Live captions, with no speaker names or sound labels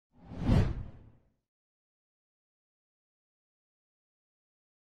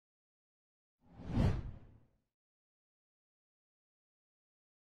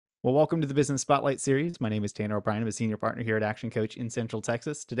Well, welcome to the Business Spotlight series. My name is Tanner O'Brien. I'm a senior partner here at Action Coach in Central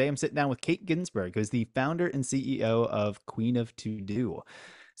Texas. Today, I'm sitting down with Kate Ginsberg, who's the founder and CEO of Queen of To Do.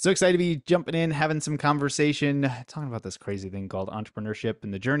 So excited to be jumping in, having some conversation, talking about this crazy thing called entrepreneurship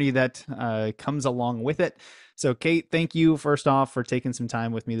and the journey that comes along with it. So, Kate, thank you first off for taking some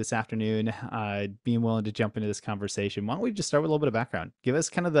time with me this afternoon, being willing to jump into this conversation. Why don't we just start with a little bit of background? Give us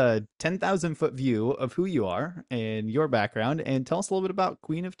kind of the 10,000 foot view of who you are and your background, and tell us a little bit about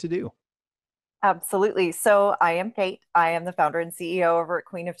Queen of To Do. Absolutely. So I am Kate. I am the founder and CEO over at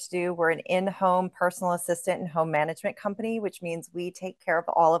Queen of To Do. We're an in-home personal assistant and home management company, which means we take care of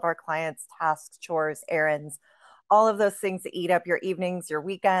all of our clients' tasks, chores, errands, all of those things that eat up your evenings, your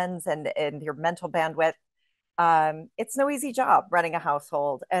weekends, and your mental bandwidth. It's no easy job running a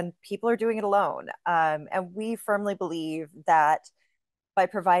household, and people are doing it alone. And we firmly believe that by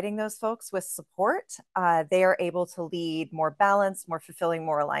providing those folks with support, they are able to lead more balanced, more fulfilling,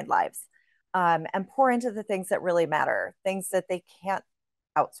 more aligned lives, and pour into the things that really matter, things that they can't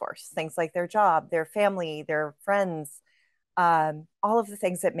outsource, things like their job, their family, their friends, all of the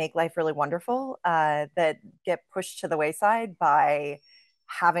things that make life really wonderful that get pushed to the wayside by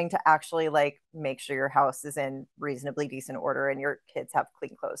having to actually like make sure your house is in reasonably decent order and your kids have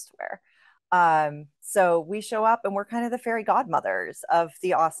clean clothes to wear. So we show up and we're kind of the fairy godmothers of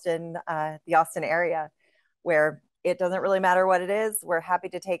the Austin area, where it doesn't really matter what it is. We're happy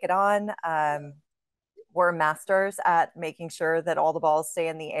to take it on. We're masters at making sure that all the balls stay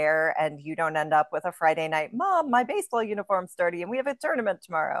in the air and you don't end up with a Friday night, Mom, my baseball uniform's dirty and we have a tournament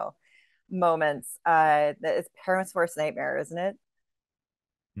tomorrow moments. That is parents' worst nightmare, isn't it?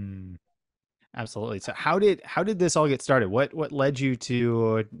 Mm. Absolutely. So how did this all get started? What led you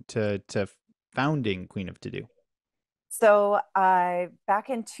to founding Queen of To Do? So back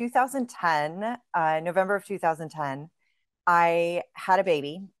in 2010, November of 2010, I had a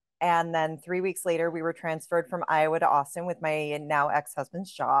baby. And then 3 weeks later, we were transferred from Iowa to Austin with my now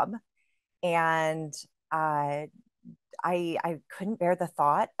ex-husband's job. And uh, I couldn't bear the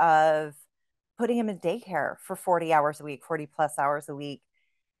thought of putting him in daycare for 40 hours a week, 40 plus hours a week,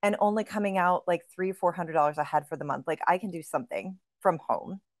 and only coming out like $300 or $400 ahead for the month. Like I can do something from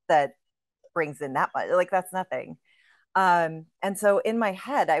home that brings in that much. Like that's nothing. And so in my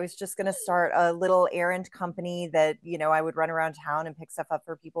head, I was just going to start a little errand company that, I would run around town and pick stuff up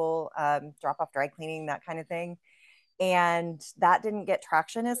for people, drop off dry cleaning, that kind of thing. And that didn't get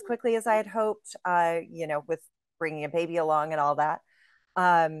traction as quickly as I had hoped, with bringing a baby along and all that.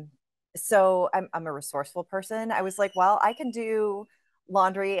 Um, so I'm a resourceful person. I was like, well, I can do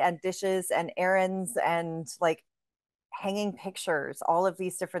laundry and dishes and errands and like hanging pictures, all of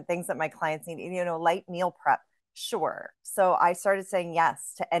these different things that my clients need, light meal prep. Sure. So I started saying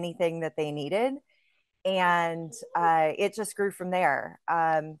yes to anything that they needed. And it just grew from there.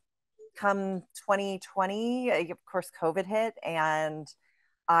 Come 2020, of course, COVID hit and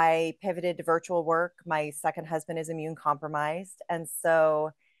I pivoted to virtual work. My second husband is immune compromised. And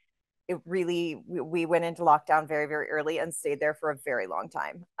so it really, we went into lockdown very, very early and stayed there for a very long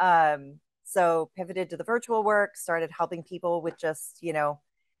time. So pivoted to the virtual work, started helping people with just,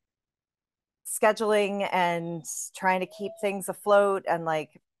 scheduling and trying to keep things afloat and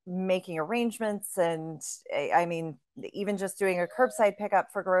like making arrangements. And I mean, even just doing a curbside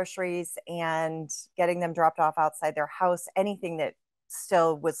pickup for groceries and getting them dropped off outside their house, anything that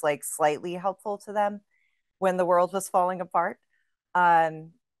still was like slightly helpful to them when the world was falling apart.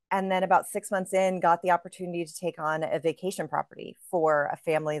 Um, and then about 6 months in, got the opportunity to take on a vacation property for a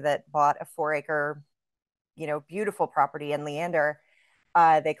family that bought a 4 acre, beautiful property in Leander.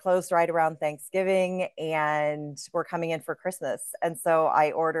 They closed right around Thanksgiving and we're coming in for Christmas. And so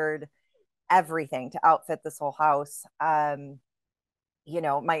I ordered everything to outfit this whole house. My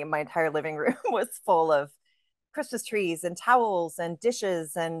entire living room was full of Christmas trees and towels and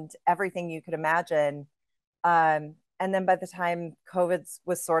dishes and everything you could imagine. And then by the time COVID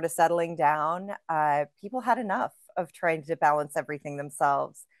was sort of settling down, people had enough of trying to balance everything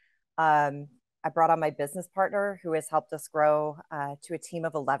themselves. Um, I brought on my business partner who has helped us grow to a team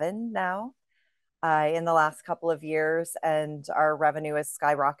of 11 now in the last couple of years. And our revenue has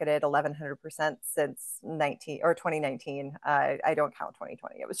skyrocketed 1100% since 2019. I don't count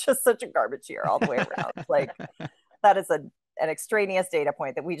 2020. It was just such a garbage year all the way around. Like that is an extraneous data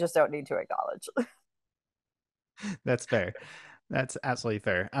point that we just don't need to acknowledge. That's fair. That's absolutely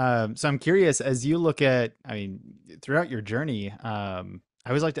fair. So I'm curious, as you look at, I mean, throughout your journey, I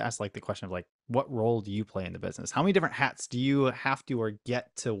always like to ask like the question of like, what role do you play in the business? How many different hats do you have to or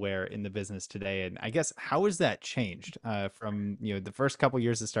get to wear in the business today? And I guess how has that changed from the first couple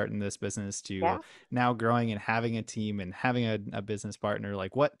years of starting this business to Yeah. now growing and having a team and having a business partner?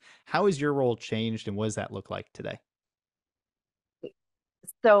 Like what? How has your role changed, and what does that look like today?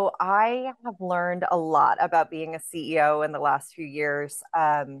 So I have learned a lot about being a CEO in the last few years.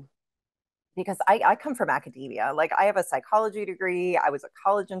 Because I come from academia. Like I have a psychology degree. I was a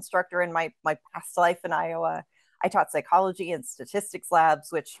college instructor in my past life in Iowa. I taught psychology and statistics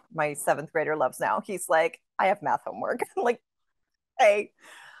labs, which my seventh grader loves now. He's like, I have math homework. I'm like, hey.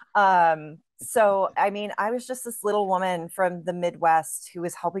 So I mean, I was just this little woman from the Midwest who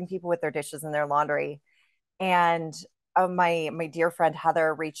was helping people with their dishes and their laundry. And my dear friend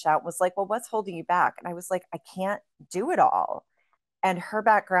Heather reached out, and was like, well, what's holding you back? And I was like, I can't do it all. And her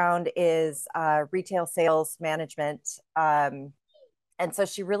background is retail sales management. And so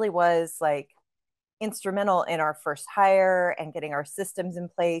she really was like instrumental in our first hire and getting our systems in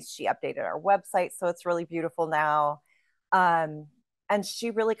place. She updated our website, so it's really beautiful now. Um, and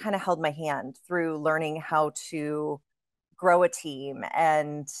she really kind of held my hand through learning how to grow a team.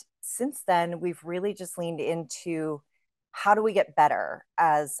 And since then, we've really just leaned into how do we get better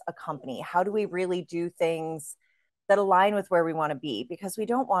as a company? How do we really do things that align with where we want to be? Because we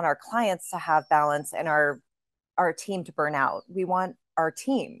don't want our clients to have balance and our team to burn out. We want our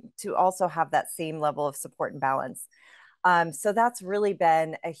team to also have that same level of support and balance. So that's really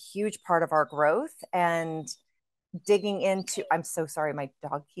been a huge part of our growth and digging into. I'm so sorry, my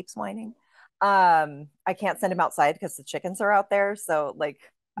dog keeps whining. I can't send him outside because the chickens are out there. So like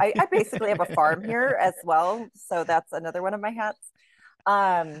I basically have a farm here as well. So that's another one of my hats.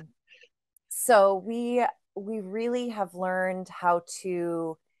 Um, so we really have learned how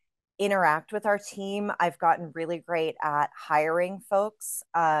to interact with our team. I've gotten really great at hiring folks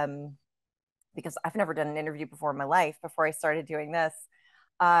because I've never done an interview before in my life before I started doing this.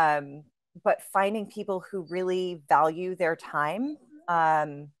 Um, but finding people who really value their time.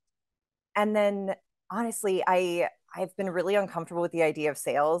 And then honestly, I've been really uncomfortable with the idea of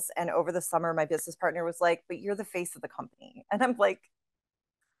sales. And over the summer, my business partner was like, but you're the face of the company. And I'm like,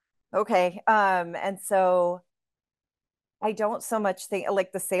 okay. And so I don't so much think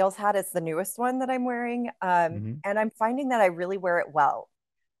like the sales hat is the newest one that I'm wearing. Hmm. And I'm finding that I really wear it well,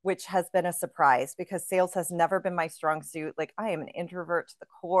 which has been a surprise because sales has never been my strong suit. Like I am an introvert to the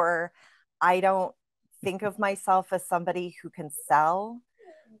core. I don't think of myself as somebody who can sell.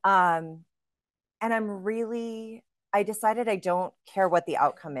 Um, and I decided I don't care what the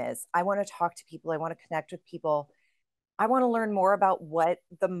outcome is. I want to talk to people. I want to connect with people. I want to learn more about what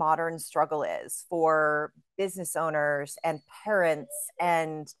the modern struggle is for business owners and parents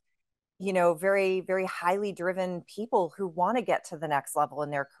and very very highly driven people who want to get to the next level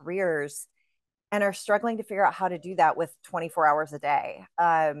in their careers and are struggling to figure out how to do that with 24 hours a day.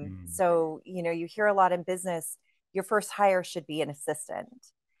 Mm. So you hear a lot in business, your first hire should be an assistant,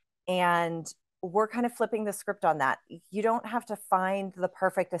 and we're kind of flipping the script on that. You don't have to find the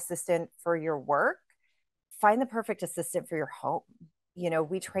perfect assistant for your work, find the perfect assistant for your home.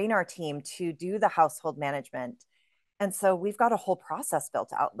 We train our team to do the household management. And so we've got a whole process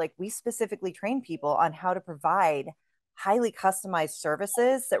built out. Like we specifically train people on how to provide highly customized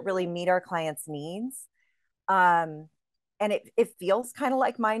services that really meet our clients' needs. Um, and it feels kind of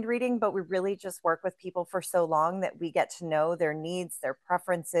like mind reading, but we really just work with people for so long that we get to know their needs, their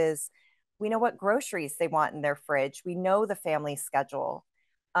preferences. We know what groceries they want in their fridge. We know the family schedule.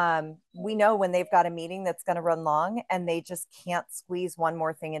 We know when they've got a meeting that's going to run long and they just can't squeeze one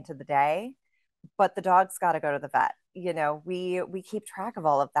more thing into the day, but the dog's got to go to the vet. We keep track of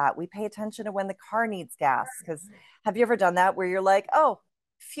all of that. We pay attention to when the car needs gas. Because have you ever done that where you're like, oh,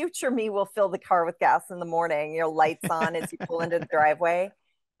 future me will fill the car with gas in the morning, lights on as you pull into the driveway,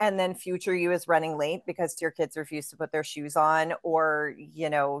 and then future you is running late because your kids refuse to put their shoes on, or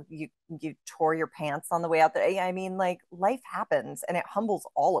you tore your pants on the way out there. I mean, like life happens and it humbles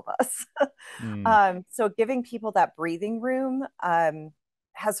all of us. Mm. So giving people that breathing room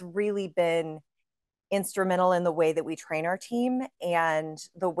has really been instrumental in the way that we train our team and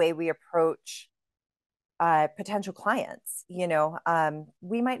the way we approach potential clients.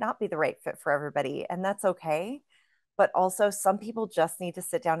 We might not be the right fit for everybody, and that's okay. But also, some people just need to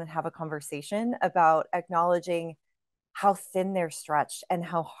sit down and have a conversation about acknowledging how thin they're stretched and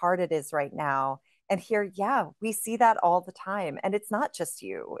how hard it is right now. And here, yeah, we see that all the time, and it's not just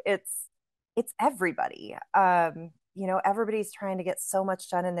you; it's everybody. Everybody's trying to get so much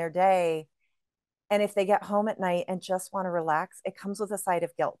done in their day, and if they get home at night and just want to relax, it comes with a side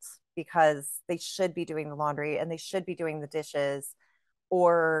of guilt because they should be doing the laundry and they should be doing the dishes,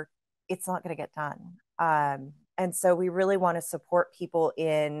 or it's not going to get done. And so we really want to support people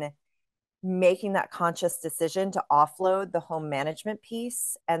in making that conscious decision to offload the home management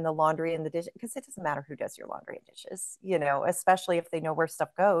piece and the laundry and the dishes, because it doesn't matter who does your laundry and dishes, especially if they know where stuff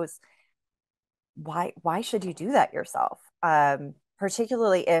goes. Why should you do that yourself?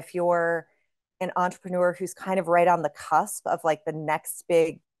 Particularly if you're an entrepreneur who's kind of right on the cusp of like the next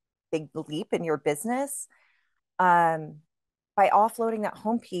big leap in your business. um, by offloading that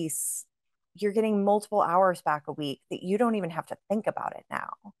home piece, you're getting multiple hours back a week that you don't even have to think about it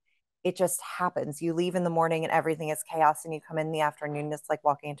now. It just happens. You leave in the morning and everything is chaos, and you come in the afternoon. It's like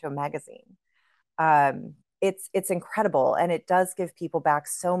walking into a magazine. It's incredible, and it does give people back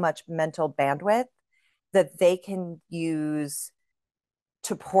so much mental bandwidth that they can use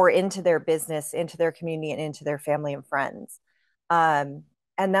to pour into their business, into their community, and into their family and friends. Um,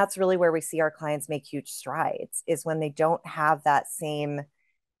 and that's really where we see our clients make huge strides, is when they don't have that same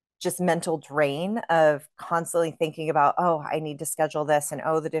just mental drain of constantly thinking about, oh, I need to schedule this, and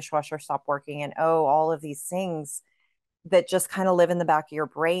oh, the dishwasher stopped working, and oh, all of these things that just kind of live in the back of your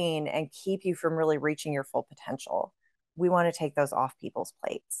brain and keep you from really reaching your full potential. We want to take those off people's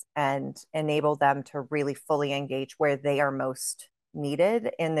plates and enable them to really fully engage where they are most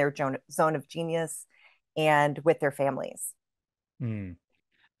needed in their zone of genius and with their families. Mm.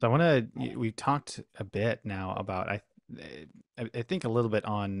 So I want to. We've talked a bit now about I think a little bit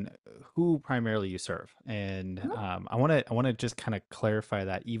on who primarily you serve, and Mhm. I want to just kind of clarify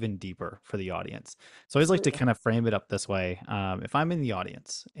that even deeper for the audience. So I always like to Absolutely. kind of frame it up this way. If I'm in the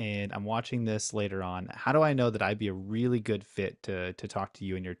audience and I'm watching this later on, how do I know that I'd be a really good fit to talk to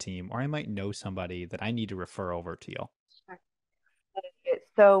you and your team, or I might know somebody that I need to refer over to you?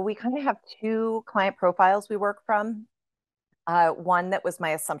 So we kind of have two client profiles we work from. One that was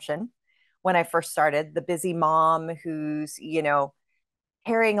my assumption when I first started, the busy mom who's,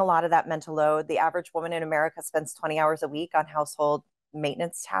 carrying a lot of that mental load. The average woman in America spends 20 hours a week on household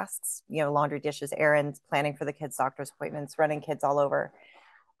maintenance tasks, laundry, dishes, errands, planning for the kids' doctor's appointments, running kids all over.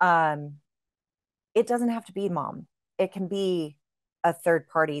 Um, it doesn't have to be mom. It can be a third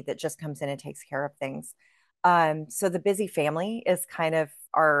party that just comes in and takes care of things. So the busy family is kind of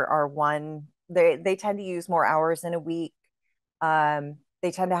our one. They tend to use more hours in a week.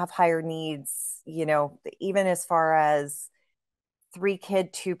 They tend to have higher needs. Even as far as 3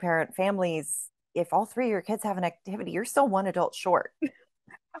 kid, 2 parent families, if all three of your kids have an activity, you're still one adult short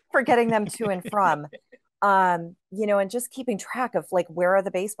for getting them to and from. And just keeping track of like, where are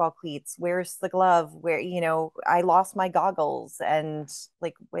the baseball cleats? Where's the glove? Where, I lost my goggles, and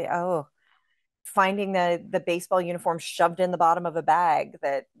like, wait, oh, finding the baseball uniform shoved in the bottom of a bag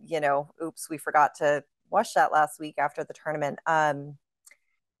that, oops, we forgot to wash that last week after the tournament.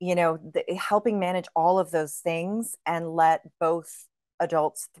 Helping manage all of those things and let both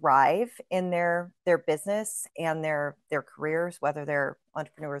adults thrive in their business and their careers, whether they're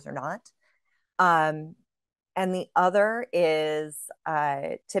entrepreneurs or not. Um, and the other is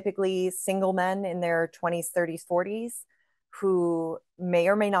typically single men in their 20s, 30s, 40s who may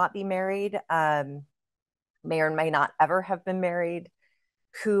or may not be married, may or may not ever have been married,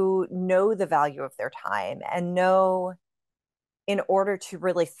 who know the value of their time and know, in order to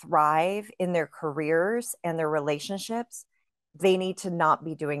really thrive in their careers and their relationships, they need to not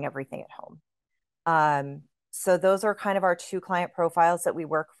be doing everything at home. So those are kind of our two client profiles that we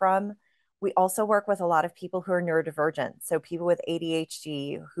work from. We also work with a lot of people who are neurodivergent. So people with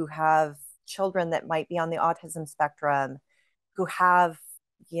ADHD who have children that might be on the autism spectrum, who have,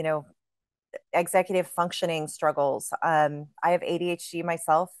 you know, executive functioning struggles. I have ADHD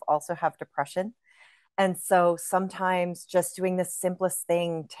myself, also have depression. And so sometimes just doing the simplest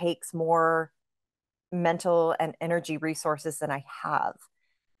thing takes more mental and energy resources than I have.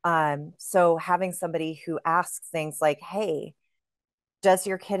 So having somebody who asks things like, hey, does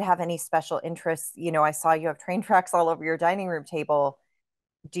your kid have any special interests? I saw you have train tracks all over your dining room table.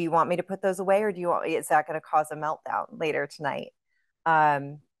 Do you want me to put those away, or is that going to cause a meltdown later tonight?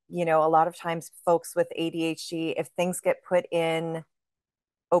 Um, a lot of times folks with ADHD, if things get put in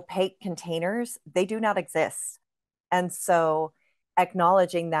opaque containers, they do not exist. And so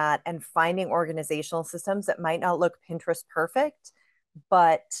acknowledging that and finding organizational systems that might not look Pinterest perfect,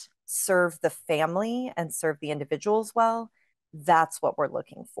 but serve the family and serve the individuals well, that's what we're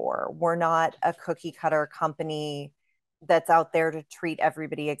looking for. We're not a cookie cutter company that's out there to treat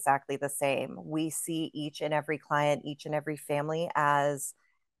everybody exactly the same. We see each and every client, each and every family as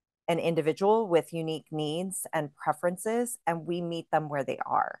an individual with unique needs and preferences, and we meet them where they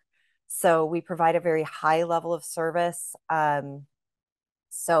are. So we provide a very high level of service.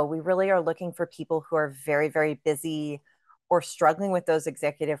 So we really are looking for people who are very, very busy or struggling with those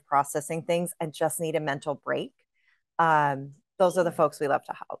executive processing things and just need a mental break, those are the folks we love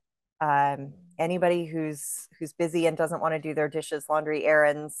to help. Anybody who's busy and doesn't want to do their dishes, laundry,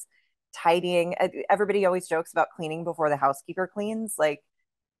 errands, tidying. Everybody always jokes about cleaning before the housekeeper cleans. Like,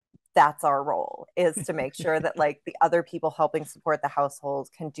 that's our role, is to make sure that like the other people helping support the household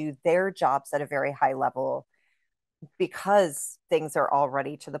can do their jobs at a very high level, because things are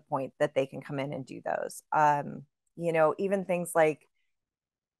already to the point that they can come in and do those. Even things like,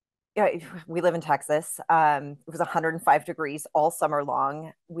 yeah, we live in Texas. It was 105 degrees all summer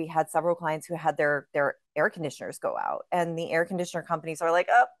long. We had several clients who had their air conditioners go out, and the air conditioner companies are like,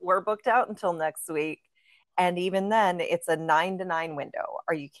 "Oh, we're booked out until next week." And even then, it's a 9 to 9 window.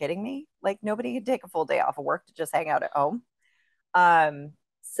 Are you kidding me? Like, nobody could take a full day off of work to just hang out at home.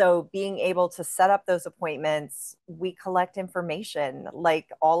 So being able to set up those appointments, we collect information like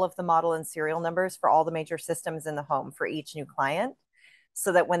all of the model and serial numbers for all the major systems in the home for each new client,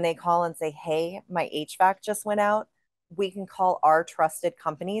 so that when they call and say, hey, my HVAC just went out, we can call our trusted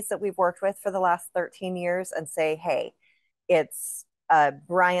companies that we've worked with for the last 13 years and say, hey, it's a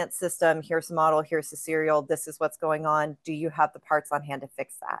Bryant system. Here's the model. Here's the serial. This is what's going on. Do you have the parts on hand to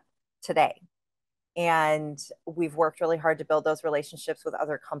fix that today? And we've worked really hard to build those relationships with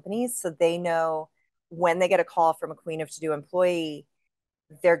other companies so they know when they get a call from a Queen of To Do employee,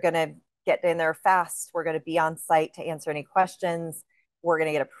 they're going to get in there fast. We're going to be on site to answer any questions. We're going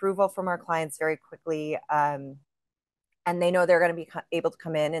to get approval from our clients very quickly. And they know they're going to be able to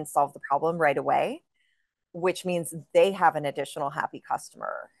come in and solve the problem right away, which means they have an additional happy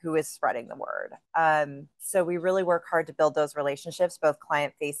customer who is spreading the word. So we really work hard to build those relationships, both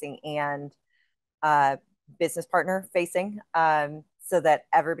client facing and uh, business partner facing, so that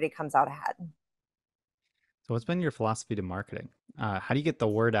everybody comes out ahead. So, what's been your philosophy to marketing? How do you get the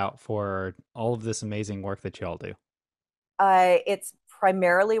word out for all of this amazing work that y'all do? It's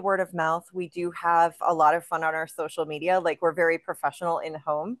primarily word of mouth. We do have a lot of fun on our social media. Like, we're very professional in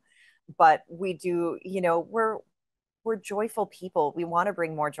home, but we do, we're joyful people. We want to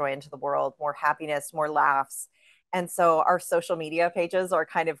bring more joy into the world, more happiness, more laughs. And so our social media pages are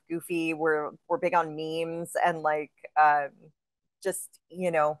kind of goofy. We're big on memes and like just,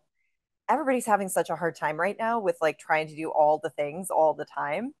 everybody's having such a hard time right now with like trying to do all the things all the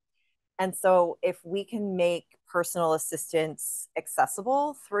time. And so if we can make personal assistance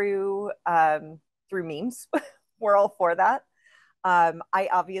accessible through memes, we're all for that. I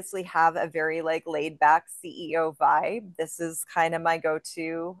obviously have a very like laid back CEO vibe. This is kind of my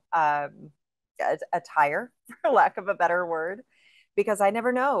go-to attire, for lack of a better word, because I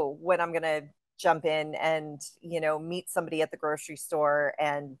never know when I'm gonna jump in and meet somebody at the grocery store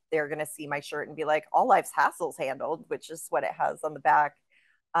and they're gonna see my shirt and be like, "All life's hassles handled," which is what it has on the back,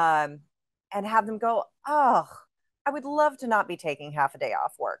 um, and have them go, "Oh, I would love to not be taking half a day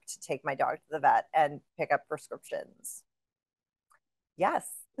off work to take my dog to the vet and pick up prescriptions." Yes,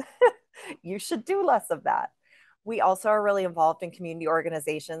 you should do less of that. We also are really involved in community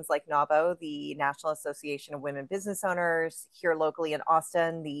organizations like NAWBO, the National Association of Women Business Owners. Here locally in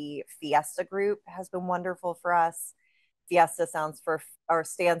Austin, the Fiesta group has been wonderful for us. Fiesta stands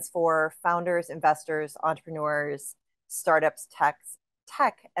for Founders, Investors, Entrepreneurs, Startups, Tech,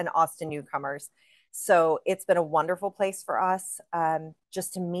 and Austin Newcomers. So it's been a wonderful place for us,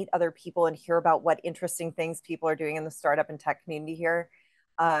 just to meet other people and hear about what interesting things people are doing in the startup and tech community here.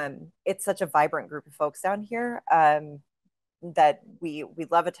 It's such a vibrant group of folks down here, that we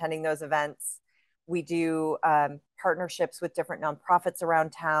love attending those events. We do partnerships with different nonprofits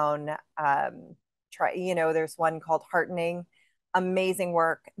around town. There's one called Heartening. Amazing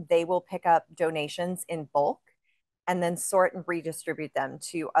work. They will pick up donations in bulk and then sort and redistribute them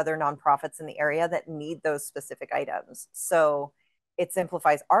to other nonprofits in the area that need those specific items. So it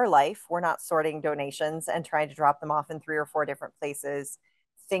simplifies our life. We're not sorting donations and trying to drop them off in 3 or 4 different places.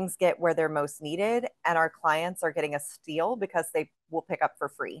 Things get where they're most needed, and our clients are getting a steal because they will pick up for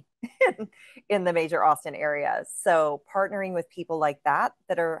free in the major Austin areas. So partnering with people like that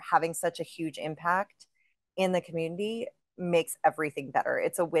are having such a huge impact in the community makes everything better.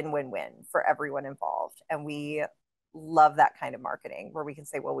 It's a win-win-win for everyone involved. And we love that kind of marketing where we can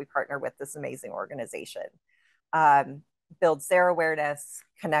say, well, we partner with this amazing organization, builds their awareness,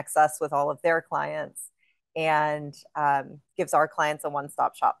 connects us with all of their clients, and gives our clients a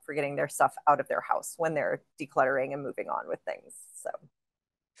one-stop shop for getting their stuff out of their house when they're decluttering and moving on with things. So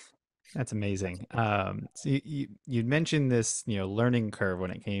That's amazing. So you'd mentioned this, learning curve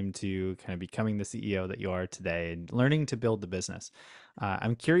when it came to kind of becoming the CEO that you are today and learning to build the business.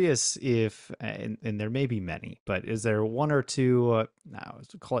 I'm curious if, and there may be many, but is there one or two,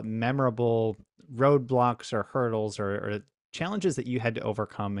 call it memorable roadblocks or hurdles or challenges that you had to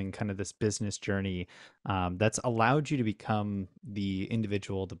overcome in kind of this business journey that's allowed you to become the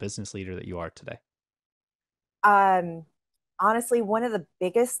individual, the business leader that you are today? Um, Honestly, one of the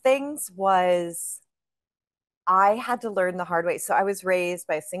biggest things was I had to learn the hard way. So I was raised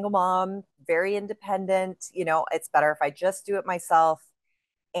by a single mom, very independent. It's better if I just do it myself.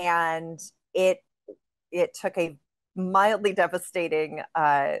 And it it took a mildly devastating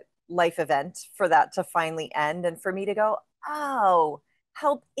life event for that to finally end, and for me to go, oh,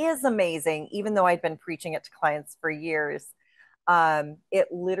 help is amazing, even though I'd been preaching it to clients for years. It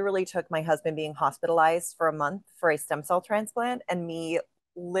literally took my husband being hospitalized for a month for a stem cell transplant and me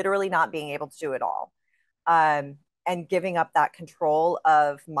literally not being able to do it all, um, and giving up that control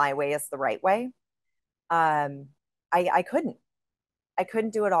of my way is the right way. Um, I couldn't. I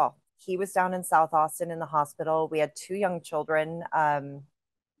couldn't do it all. He was down in South Austin in the hospital. We had two young children.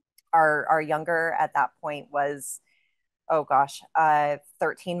 Our younger at that point was, oh gosh,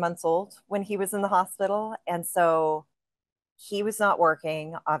 13 months old when he was in the hospital, and so he was not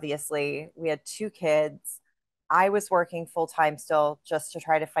working. Obviously, we had two kids. I was working full time still just to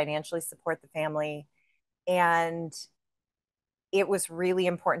try to financially support the family, and it was really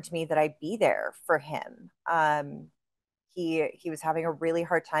important to me that I be there for him. He was having a really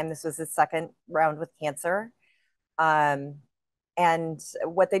hard time. This was his second round with cancer. Um, and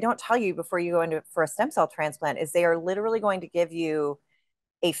what they don't tell you before you go into for a stem cell transplant is they are literally going to give you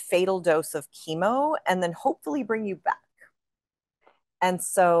a fatal dose of chemo and then hopefully bring you back. And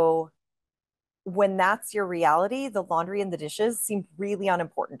so when that's your reality, the laundry and the dishes seem really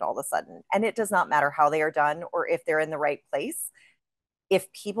unimportant all of a sudden. And it does not matter how they are done or if they're in the right place.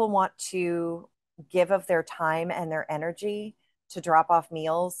 If people want to give of their time and their energy to drop off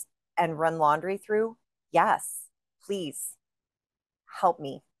meals and run laundry through, yes, please help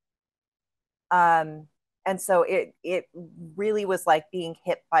me. And so it really was like being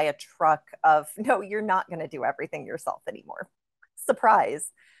hit by a truck of no, you're not going to do everything yourself anymore.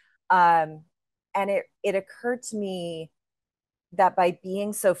 Surprise. Um, and it occurred to me that by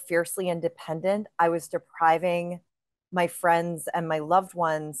being so fiercely independent, I was depriving my friends and my loved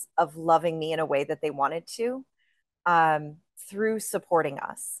ones of loving me in a way that they wanted to, through supporting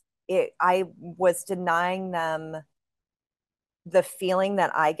us. I was denying them the feeling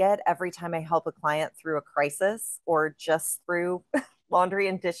that I get every time I help a client through a crisis or just through laundry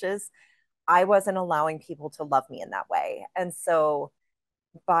and dishes. I wasn't allowing people to love me in that way. And so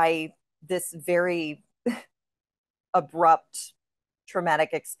by this very abrupt traumatic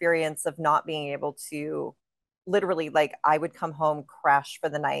experience of not being able to literally, like, I would come home, crash for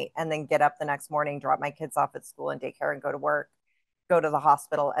the night, and then get up the next morning, drop my kids off at school and daycare and go to work, go to the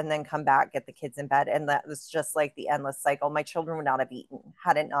hospital, and then come back, get the kids in bed. And that was just like the endless cycle. My children would not have eaten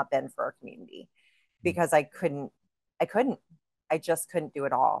had it not been for our community because I couldn't, I just couldn't do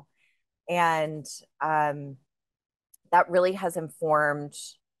it all. And that really has informed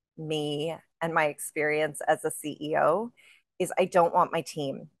me and my experience as a CEO is I don't want my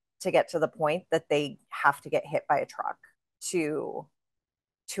team to get to the point that they have to get hit by a truck to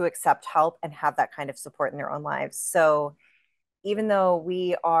to accept help and have that kind of support in their own lives. So even though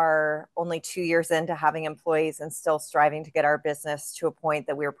we are only 2 years into having employees and still striving to get our business to a point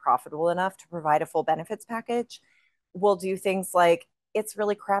that we're profitable enough to provide a full benefits package, we'll do things like, it's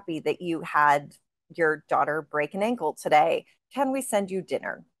really crappy that you had your daughter break an ankle today. Can we send you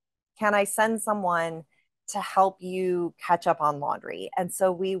dinner? Can I send someone to help you catch up on laundry? And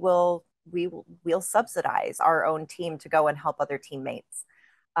so we'll subsidize our own team to go and help other teammates.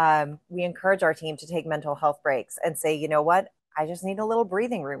 We encourage our team to take mental health breaks and say, you know what, I just need a little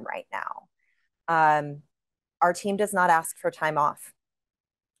breathing room right now. Um, our team does not ask for time off.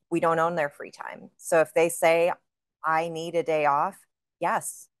 We don't own their free time. So if they say, I need a day off,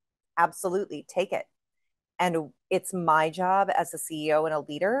 yes, absolutely, take it. And it's my job as a CEO and a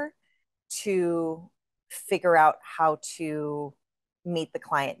leader to figure out how to meet the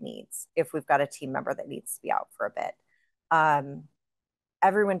client needs if we've got a team member that needs to be out for a bit. Um,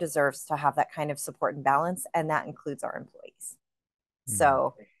 Everyone deserves to have that kind of support and balance, and that includes our employees. Mm-hmm.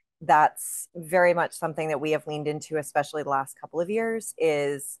 So that's very much something that we have leaned into, especially the last couple of years,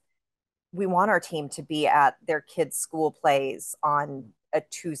 is we want our team to be at their kids' school plays on a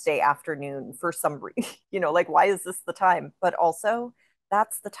Tuesday afternoon for some reason, like, why is this the time? But also,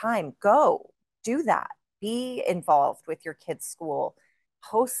 that's the time. Go do that. Be involved with your kids' school,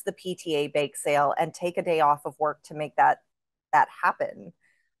 host the PTA bake sale, and take a day off of work to make that happen.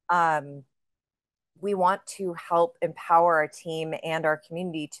 Um, we want to help empower our team and our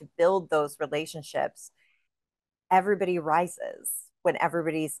community to build those relationships. Everybody rises when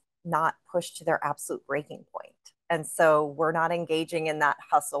everybody's not pushed to their absolute breaking point. And so we're not engaging in that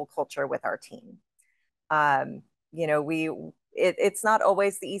hustle culture with our team. Um, you know, it's not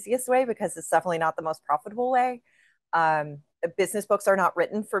always the easiest way because it's definitely not the most profitable way. Um, Business books are not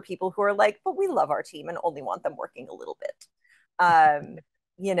written for people who are like, but we love our team and only want them working a little bit. Um,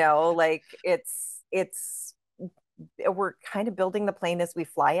 like it's we're kind of building the plane as we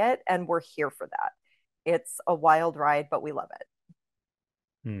fly it, and we're here for that. It's a wild ride, but we love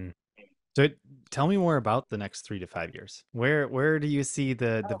it. Hmm. So tell me more about the next 3 to 5 years. Where do you see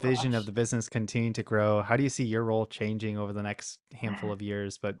the Oh vision of gosh. the business continuing to grow? How do you see your role changing over the next handful of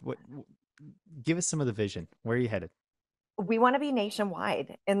years? But give us some of the vision. Where are you headed? We want to be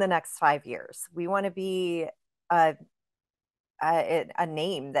nationwide in the next 5 years. We want to be a, a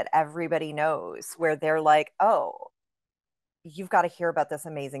name that everybody knows where they're like, oh, you've got to hear about this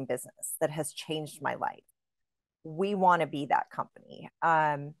amazing business that has changed my life. We want to be that company.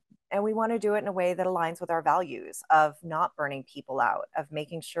 And we want to do it in a way that aligns with our values of not burning people out, of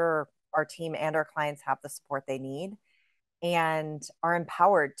making sure our team and our clients have the support they need and are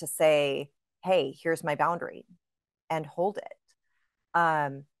empowered to say, hey, here's my boundary and hold it.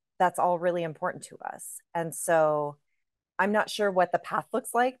 Um, that's all really important to us. And so I'm not sure what the path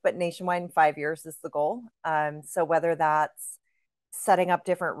looks like, but nationwide in 5 years is the goal. So whether that's setting up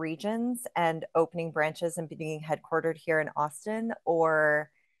different regions and opening branches and being headquartered here in Austin, or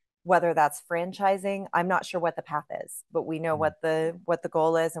whether that's franchising, I'm not sure what the path is, but we know Mm. what the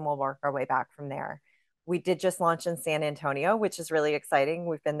goal is, and we'll work our way back from there. We did just launch in San Antonio, which is really exciting.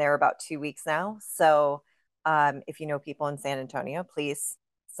 We've been there about 2 weeks now. So if you know people in San Antonio, please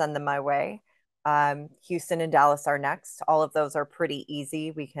send them my way. Houston and Dallas are next. All of those are pretty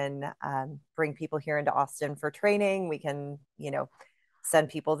easy. We can bring people here into Austin for training. We can, send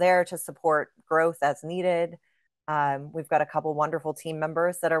people there to support growth as needed. We've got a couple wonderful team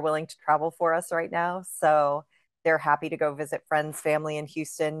members that are willing to travel for us right now. So they're happy to go visit friends, family in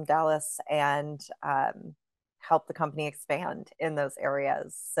Houston, Dallas, and help the company expand in those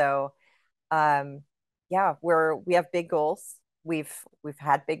areas. So um, yeah, we have big goals. We've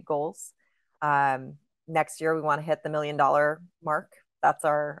had big goals. Next year we want to hit the $1 million mark. That's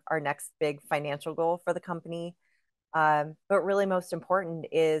our next big financial goal for the company. But really, most important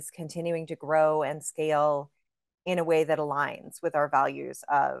is continuing to grow and scale in a way that aligns with our values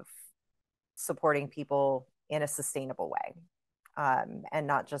of supporting people in a sustainable way, and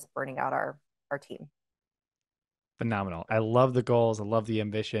not just burning out our team. Phenomenal. I love the goals. I love the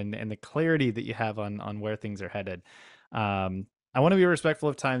ambition and the clarity that you have on where things are headed. I want to be respectful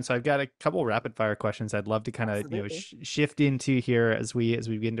of time, so I've got a couple rapid fire questions I'd love to kind of Absolutely. shift into here as we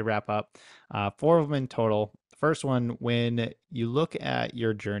begin to wrap up. Four of them in total. The first one, when you look at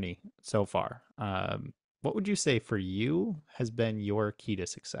your journey so far, what would you say for you has been your key to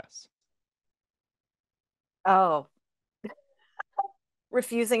success? Oh,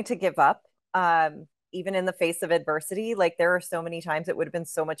 refusing to give up, even in the face of adversity. Like there are so many times it would have been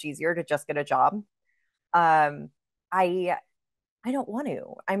so much easier to just get a job. Um, I I don't want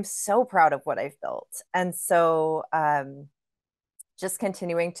to. I'm so proud of what I've built, and so just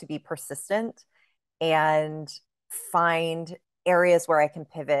continuing to be persistent and find areas where I can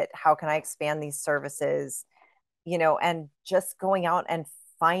pivot. How can I expand these services? And just going out and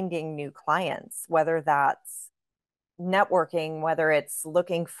finding new clients, whether that's networking, whether it's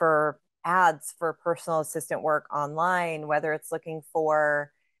looking for ads for personal assistant work online, whether it's looking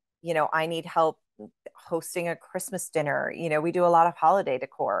for, I need help hosting a Christmas dinner. We do a lot of holiday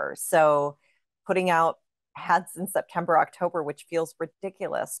decor. So putting out ads in September, October, which feels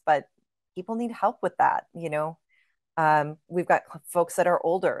ridiculous, but people need help with that. We've got folks that are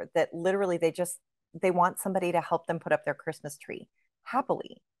older that literally they want somebody to help them put up their Christmas tree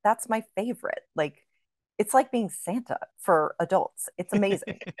happily. That's my favorite. Like it's like being Santa for adults. It's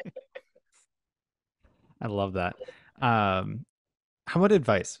amazing. I love that. Um, how about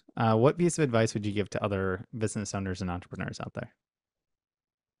advice? What piece of advice would you give to other business owners and entrepreneurs out there?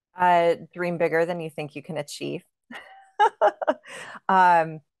 Dream bigger than you think you can achieve.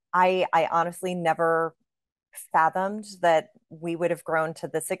 um, I honestly never fathomed that we would have grown to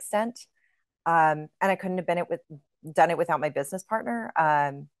this extent. And I couldn't have done it without my business partner.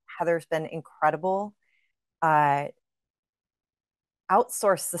 Heather's been incredible. Uh,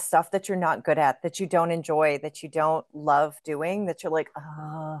 Outsource the stuff that you're not good at, that you don't enjoy, that you don't love doing, that you're like,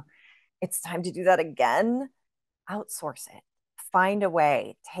 oh, it's time to do that again. Outsource it. Find a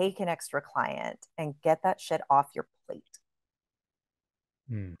way, take an extra client and get that shit off your plate.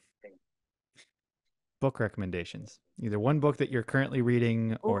 Hmm. Book recommendations. Either one book that you're currently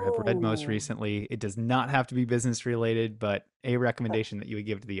reading or have read most Ooh. recently. It does not have to be business related, but a recommendation that you would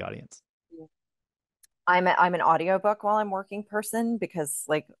give to the audience. I'm an audiobook while I'm working person because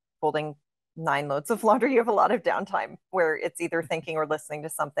like folding 9 loads of laundry, you have a lot of downtime where it's either thinking or listening to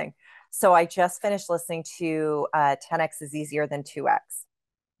something. So I just finished listening to 10x is easier than 2x.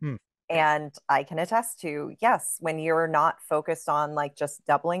 Hmm. And I can attest to, yes, when you're not focused on like just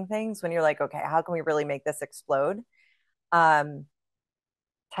doubling things, when you're like, okay, how can we really make this explode? Um,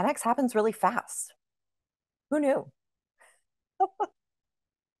 10x happens really fast. Who knew?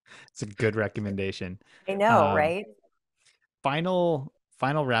 It's a good recommendation. I know, Um, right? final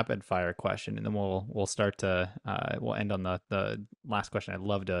rapid fire question, and then we'll start to we'll end on the last question I'd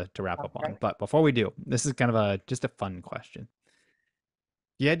love to wrap up on. Okay. But before we do, this is kind of a just a fun question.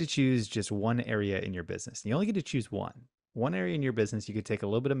 You had to choose just one area in your business. You only get to choose one area in your business. You could take a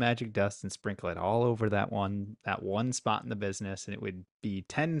little bit of magic dust and sprinkle it all over that one spot in the business, and it would be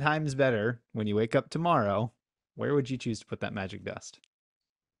 10 times better when you wake up tomorrow. Where would you choose to put that magic dust?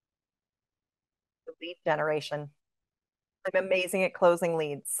 The lead generation. I'm amazing at closing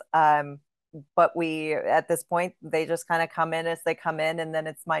leads. But we, at this point, they just kind of come in as they come in, and then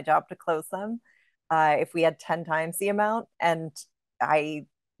it's my job to close them. If we had 10 times the amount and I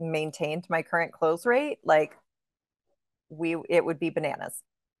maintained my current close rate, like it would be bananas.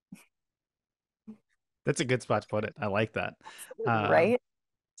 That's a good spot to put it. I like that. Absolutely, Um, right?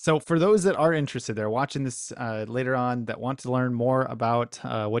 so, for those that are interested, they're watching this later on, that want to learn more about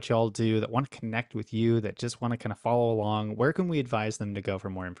what y'all do, that want to connect with you, that just want to kind of follow along, where can we advise them to go for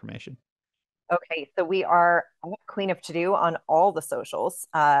more information? Okay, so we are Queen of To Do on all the socials,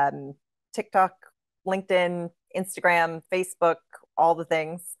 TikTok, LinkedIn, Instagram, Facebook, all the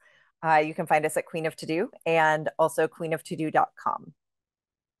things. You can find us at Queen of To Do and also queenoftodo.com.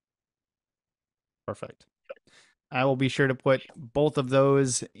 Perfect. I will be sure to put both of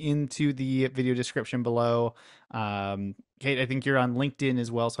those into the video description below. Kate, I think you're on LinkedIn as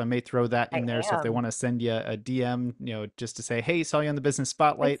well, so I may throw that I in there. So if they am. want to send you a DM, just to say, "Hey, saw you on the Business Please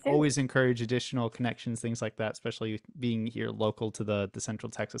Spotlight," do. always encourage additional connections, things like that, especially being here local to the Central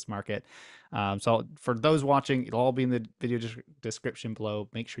Texas market. So for those watching, it'll all be in the video description below.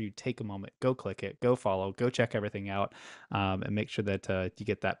 Make sure you take a moment, go click it, go follow, go check everything out, and make sure that you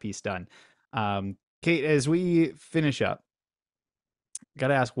get that piece done. Kate, as we finish up, got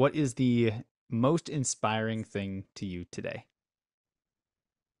to ask, what is the most inspiring thing to you today?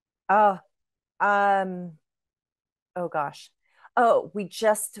 Oh, um, oh gosh. Oh, we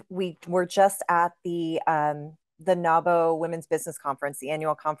were just at the NABO Women's Business Conference. The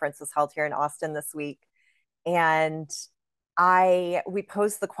annual conference was held here in Austin this week. And I we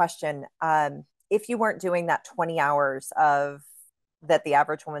posed the question, if you weren't doing that 20 hours of that the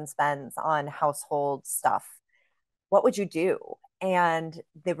average woman spends on household stuff, what would you do? And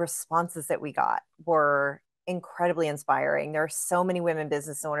the responses that we got were incredibly inspiring. There are so many women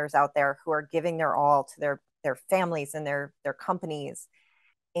business owners out there who are giving their all to their families and their companies.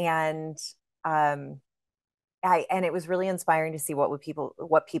 And um, and it was really inspiring to see what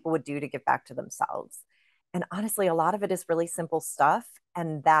people would do to give back to themselves. And honestly, a lot of it is really simple stuff,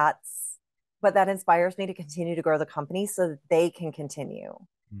 and that inspires me to continue to grow the company so that they can continue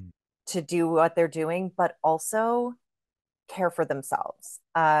Mm. to do what they're doing, but also care for themselves.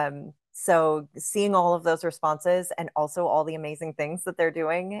 So seeing all of those responses and also all the amazing things that they're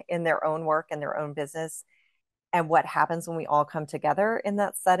doing in their own work and their own business and what happens when we all come together in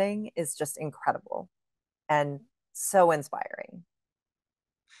that setting is just incredible and so inspiring.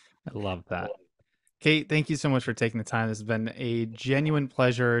 I love that. Kate, thank you so much for taking the time. This has been a genuine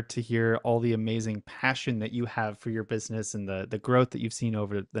pleasure to hear all the amazing passion that you have for your business and the growth that you've seen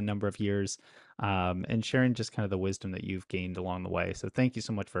over the number of years, and sharing just kind of the wisdom that you've gained along the way. So thank you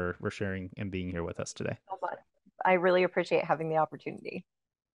so much for sharing and being here with us today. So much. I really appreciate having the opportunity.